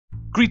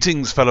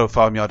Greetings, fellow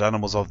farmyard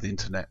animals of the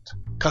internet.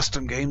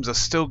 Custom games are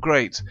still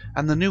great,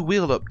 and the new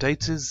wheel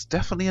update is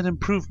definitely an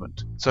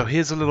improvement. So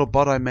here's a little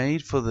bot I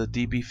made for the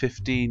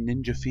DB15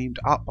 ninja-themed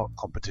artbot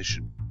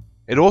competition.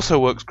 It also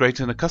works great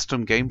in a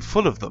custom game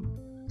full of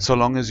them. So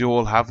long as you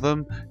all have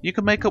them, you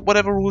can make up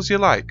whatever rules you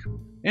like.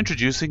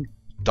 Introducing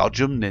Dodge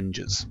 'em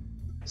Ninjas.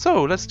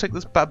 So let's take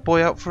this bad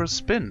boy out for a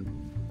spin.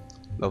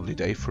 Lovely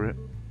day for it.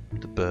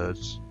 The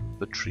birds,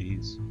 the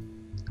trees.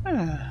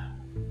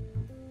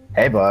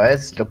 Hey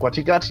boys, look what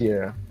you got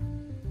here.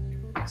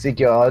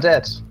 Think you're all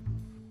dead.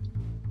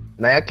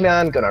 Naya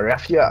clan gonna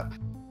rough you up.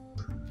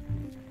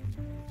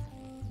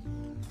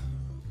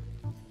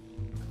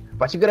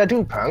 What you gonna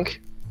do,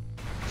 punk?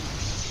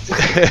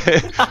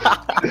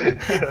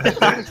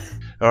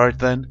 Alright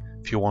then,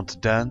 if you want to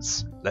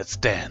dance, let's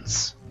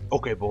dance.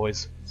 Okay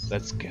boys,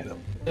 let's get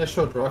 'em. Yeah,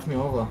 sure, drive me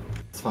over.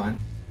 It's fine.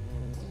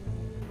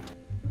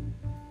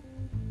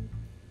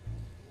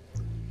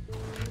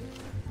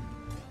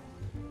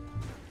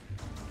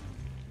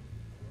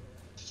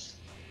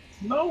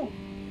 No!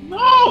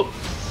 No!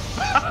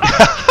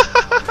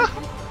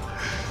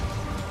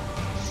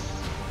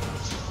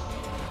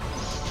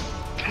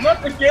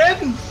 Not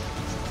again!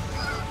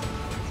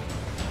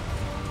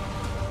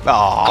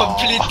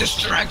 Complete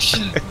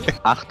distraction!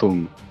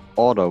 Achtung!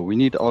 Order, we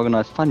need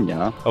organized fun,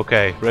 yeah?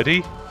 Okay,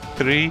 ready?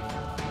 3,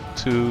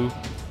 2,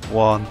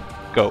 1,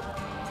 go.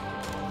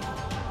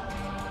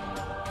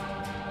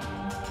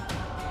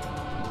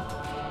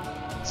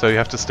 So you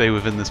have to stay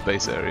within this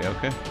base area,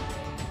 okay?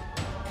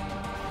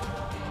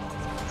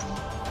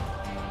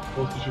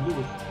 What did you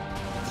lose?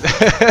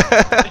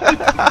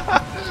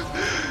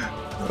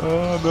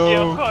 Oh no!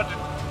 Oh god!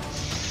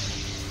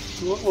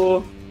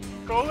 Uh-oh.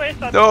 Go away,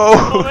 son! No!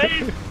 Go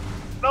away!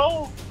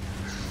 No!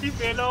 Leave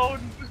me alone!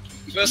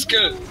 First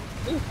kill!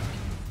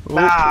 Ooh,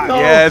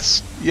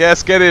 yes!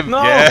 Yes, get him!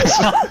 No. Yes!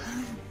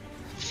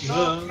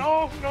 No!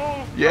 No!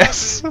 No!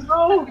 Yes!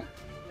 No!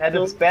 And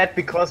it's bad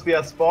because we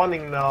are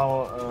spawning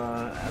now.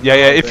 Yeah,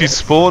 if you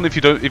spawn, if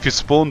you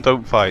spawn,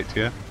 don't fight,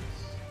 yeah?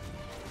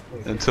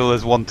 Until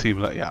there's one team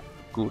like, yeah,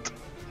 good.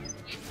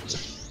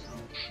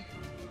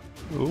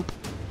 Oop.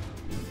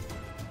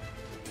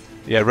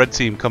 Yeah, red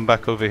team, come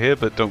back over here,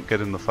 but don't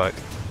get in the fight.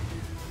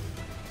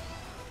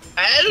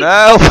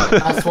 No!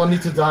 Last one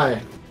need to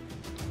die.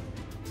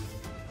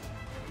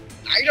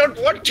 I don't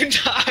want to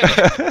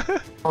die!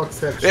 No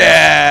exception.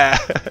 Yeah!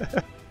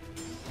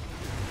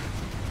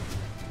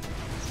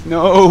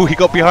 No, he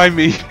got behind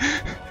me.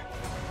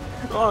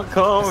 Oh,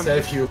 come!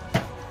 Save you.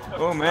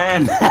 Oh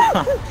man!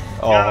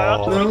 Yeah,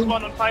 Oh. to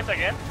respawn and fight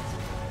again.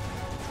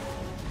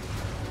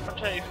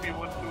 Okay, if we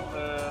would do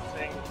the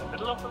thing in the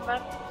middle of the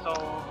map,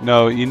 so...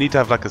 No, you need to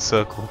have like a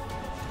circle.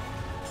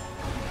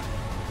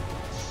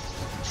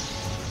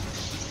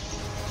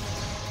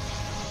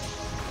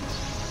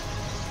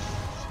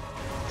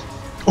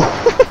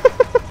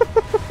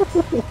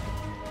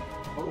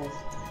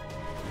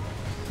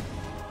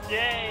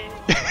 Yay!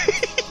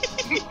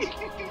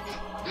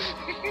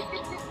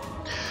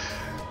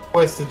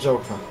 Where's the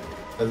Joker?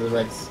 The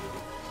Rex.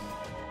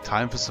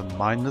 Time for some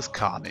mindless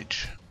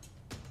carnage.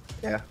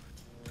 Yeah.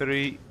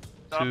 3,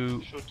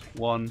 2, Shoot.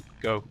 1,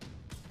 go.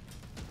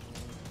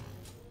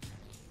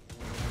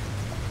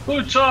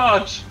 Full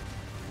charge!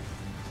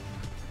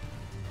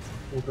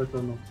 Oh,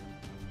 better not.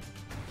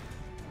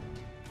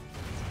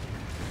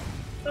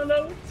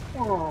 Hello?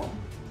 Oh.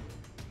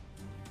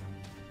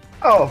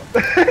 Oh!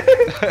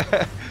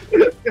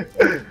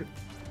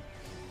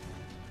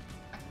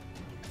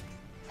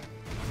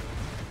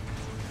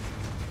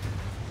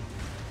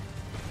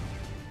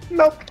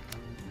 Nope.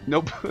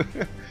 Nope.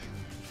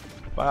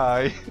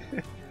 Bye.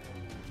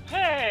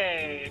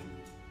 Hey!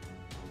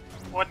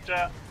 What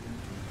the...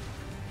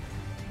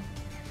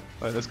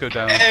 Right, let's go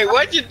down. Hey,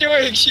 what you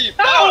doing, sheep?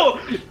 No!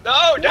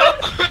 No, no!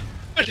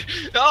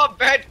 No,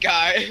 bad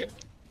guy!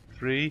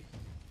 3,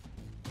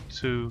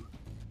 2,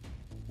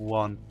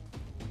 1,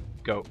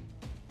 go.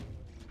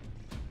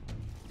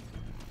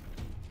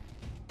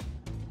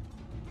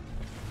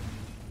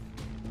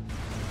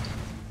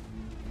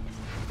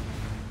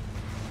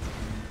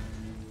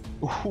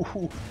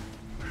 Ooh.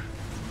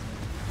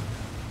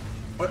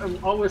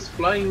 I'm always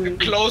flying. A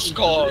close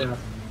call. into the air.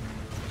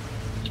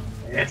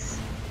 Yes.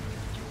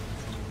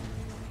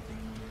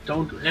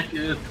 Don't wreck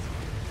it.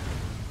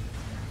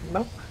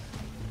 Nope.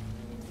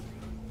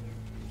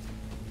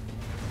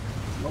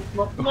 Nope,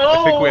 nope, no!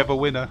 I think we have a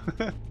winner.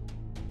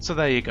 So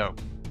there you go.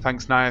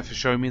 Thanks Naya for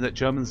showing me that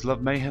Germans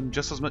love mayhem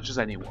just as much as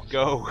anyone.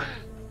 Go!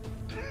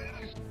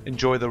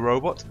 Enjoy the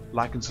robot,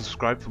 like and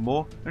subscribe for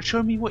more, and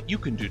show me what you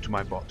can do to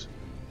my bot.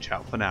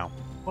 Ciao for now.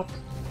 What?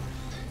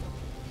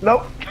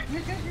 Nope.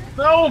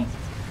 No!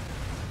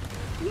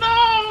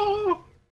 No!